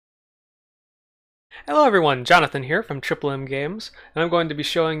Hello everyone, Jonathan here from M Games, and I'm going to be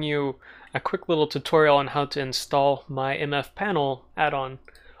showing you a quick little tutorial on how to install my MFPanel add-on,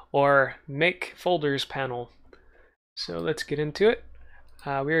 or Make Folders panel. So let's get into it.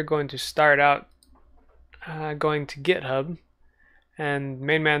 We are going to start out going to GitHub, and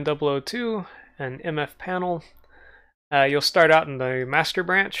mainman002 and MFPanel. You'll start out in the master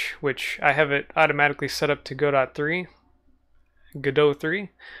branch, which I have it automatically set up to Godot 3.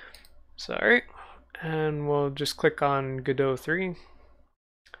 Sorry. And we'll just click on Godot 3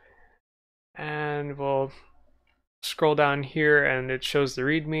 and we'll scroll down here and it shows the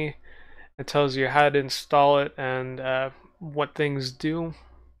README. It tells you how to install it and what things do.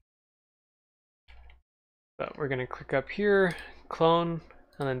 But we're going to click up here, clone,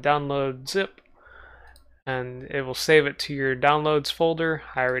 and then download zip, and it will save it to your downloads folder.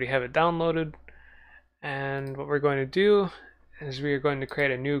 I already have it downloaded, and what we're going to do is we are going to create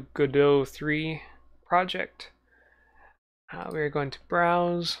a new Godot 3 project. We are going to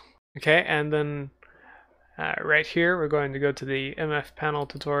browse. Okay, and then right here we're going to go to the MFPanel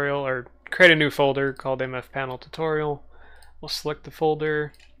tutorial, or create a new folder called MFPanel tutorial. We'll select the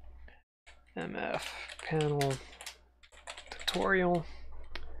folder MFPanel tutorial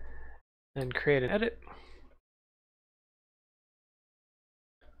and create an edit.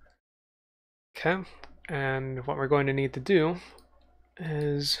 Okay, and what we're going to need to do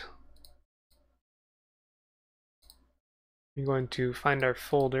is we're going to find our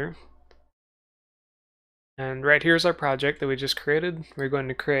folder, and right here's our project that we just created. We're going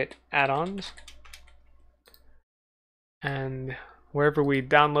to create add-ons, and wherever we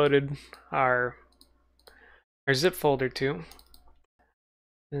downloaded our zip folder to,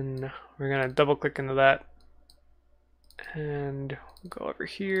 then we're going to double click into that and go over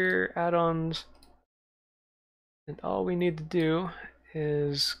here, add-ons, and all we need to do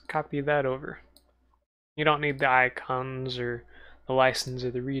is copy that over. You don't need the icons or the license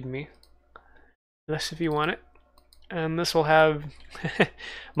or the README, unless if you want it. And this will have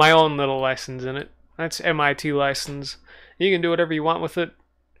my own little license in it. That's MIT license. You can do whatever you want with it.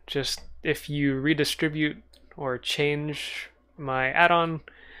 Just if you redistribute or change my add-on,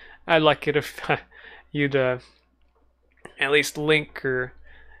 I'd like it if you'd at least link or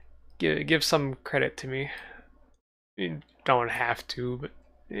give some credit to me. You don't have to, but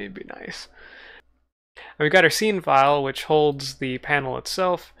it'd be nice. And we've got our scene file, which holds the panel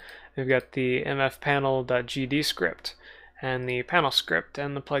itself. We've got the mfpanel.gd script and the panel script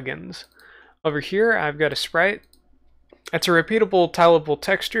and the plugins. Over here I've got a sprite. It's a repeatable tileable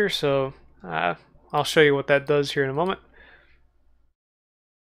texture, so I'll show you what that does here in a moment.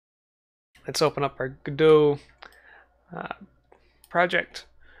 Let's open up our Godot project.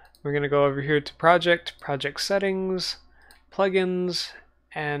 We're going to go over here to project settings, plugins,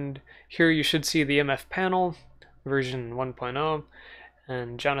 and here you should see the MFPanel version 1.0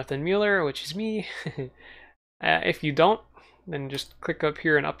 and Jonathan Mueller, which is me. If you don't, then just click up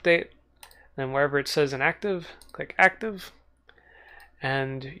here and update. Then wherever it says inactive, click active,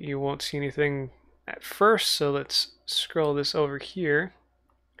 and you won't see anything at first. So let's scroll this over here,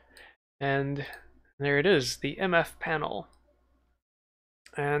 and there it is, the MFPanel.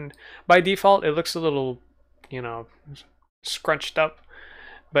 And by default, it looks a little, scrunched up.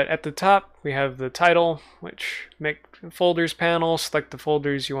 But at the top, we have the title, which make folders panel. Select the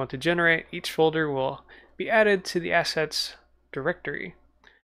folders you want to generate. Each folder will be added to the assets directory.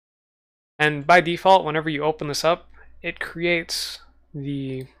 And by default, whenever you open this up, it creates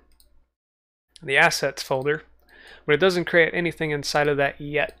the assets folder, but it doesn't create anything inside of that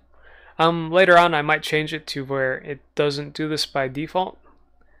yet. Later on, I might change it to where it doesn't do this by default,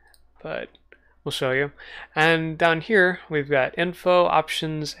 but we'll show you. And down here we've got info,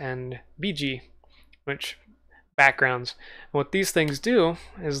 options, and BG, which backgrounds. And what these things do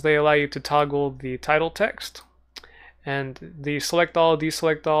is they allow you to toggle the title text and the select all,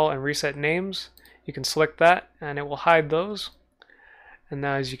 deselect all, and reset names. You can select that and it will hide those. And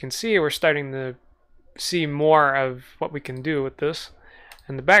now as you can see, we're starting to see more of what we can do with this.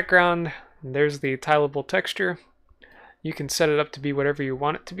 And the background, there's the tileable texture. You can set it up to be whatever you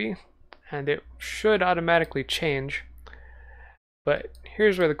want it to be, and it should automatically change. But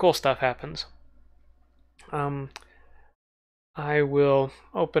here's where the cool stuff happens. I will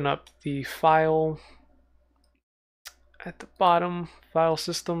open up the file at the bottom, file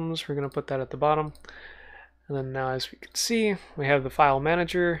systems. We're going to put that at the bottom. And then now, as we can see, we have the file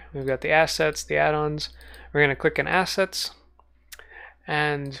manager. We've got the assets, the add-ons. We're going to click on assets.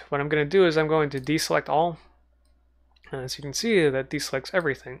 And what I'm going to do is I'm going to deselect all. And as you can see, that deselects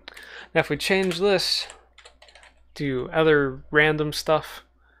everything. Now if we change this to other random stuff,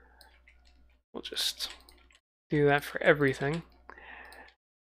 We'll just do that for everything.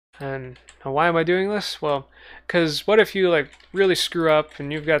 And now why am I doing this? Well, because what if you like really screw up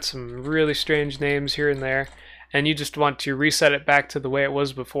and you've got some really strange names here and there, and you just want to reset it back to the way it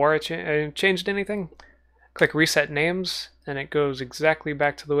was before I changed anything? Click Reset Names, and it goes exactly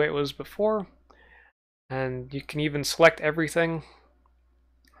back to the way it was before. And you can even select everything,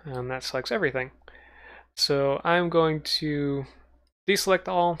 and that selects everything. So I'm going to deselect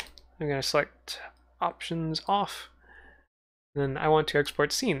all. I'm going to select Options Off. Then I want to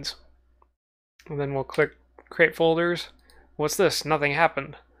export scenes. And then we'll click Create Folders. What's this? Nothing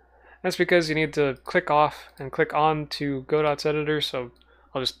happened. That's because you need to click off and click on to Godot's editor. So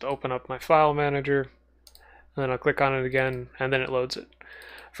I'll just open up my file manager, and then I'll click on it again, and then it loads it.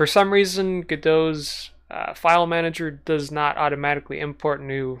 For some reason, Godot's file manager does not automatically import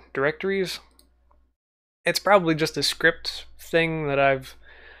new directories. It's probably just a script thing that I've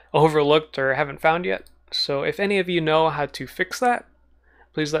overlooked or haven't found yet. So if any of you know how to fix that,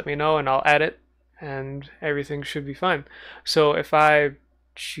 please let me know and I'll add it, and everything should be fine. So if I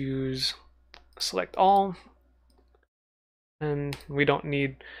choose select all, and we don't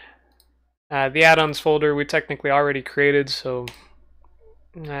need the add-ons folder we technically already created, so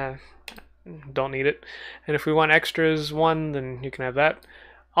don't need it. And if we want extras 1, then you can have that.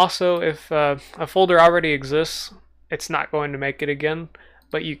 Also, if a folder already exists, it's not going to make it again,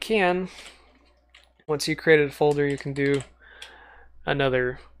 but you can, once you created a folder, you can do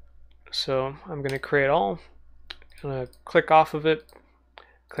another. So I'm going to create all, I'm going to click off of it,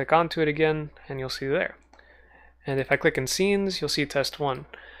 click onto it again, and you'll see there. And if I click in scenes, you'll see test 1.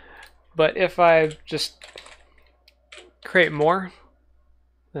 But if I just create more,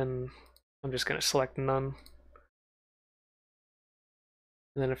 then I'm just going to select none.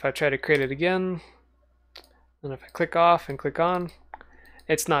 And then if I try to create it again, then if I click off and click on,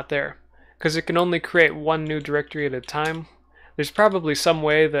 it's not there, because it can only create one new directory at a time. There's probably some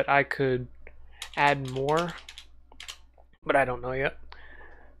way that I could add more, but I don't know yet.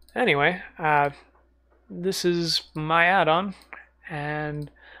 Anyway, this is my add-on,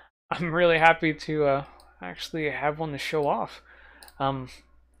 and I'm really happy to actually have one to show off.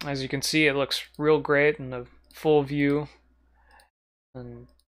 As you can see, it looks real great in the full view, and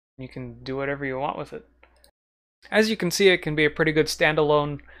you can do whatever you want with it. As you can see, it can be a pretty good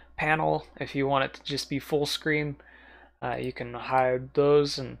standalone panel if you want it to just be full screen. You can hide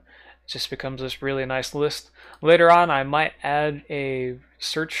those and it just becomes this really nice list. Later on, I might add a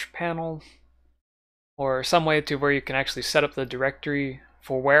search panel or some way to where you can actually set up the directory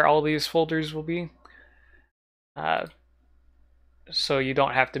for where all these folders will be. So you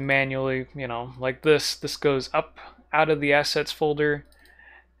don't have to manually, like this goes up out of the assets folder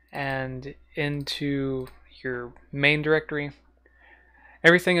and into your main directory.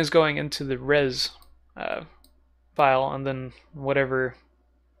 Everything is going into the res file, and then whatever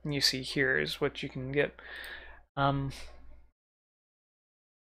you see here is what you can get.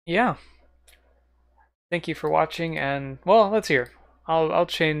 Yeah. Thank you for watching, and well, let's hear. I'll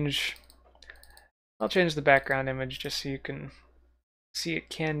change the background image just so you can see it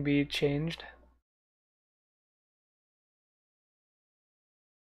can be changed.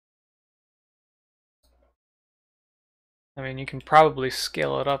 I mean, you can probably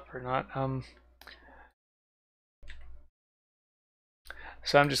scale it up or not.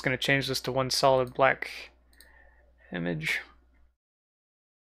 So I'm just going to change this to one solid black image.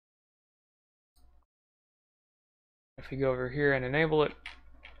 If we go over here and enable it,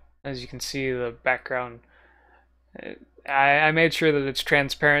 as you can see, the background, I made sure that it's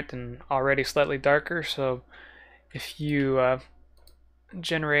transparent and already slightly darker, so if you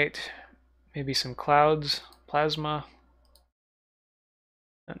generate maybe some clouds, plasma,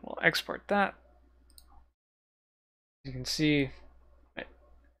 and we'll export that. You can see it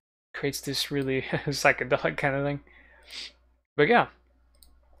creates this really psychedelic kind of thing. But yeah,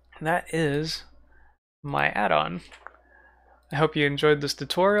 that is my add-on. I hope you enjoyed this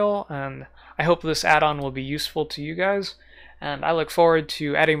tutorial, and I hope this add-on will be useful to you guys, and I look forward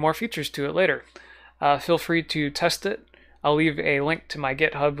to adding more features to it later. Feel free to test it. I'll leave a link to my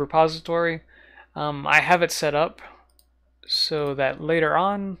GitHub repository. I have it set up so that later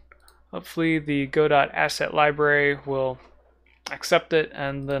on, hopefully the Godot asset library will accept it,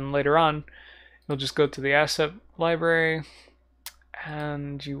 and then later on, you'll just go to the asset library,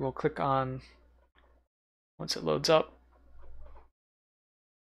 and you will click on, once it loads up,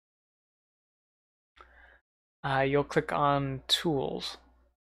 you'll click on Tools.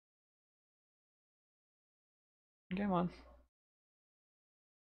 Come on.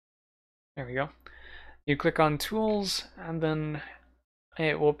 There we go. You click on Tools, and then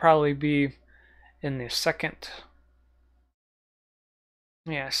it will probably be in the second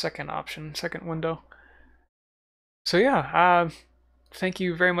option, second window. So yeah, thank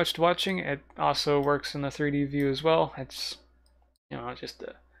you very much for watching. It also works in the 3D view as well. It's just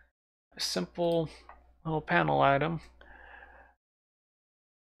a simple little panel item.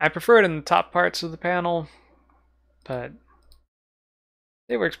 I prefer it in the top parts of the panel, but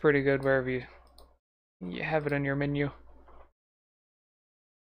it works pretty good wherever you have it in your menu.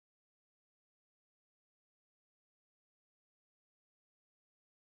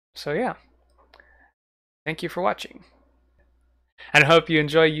 So yeah, thank you for watching, and I hope you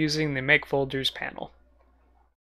enjoy using the Make Folders panel.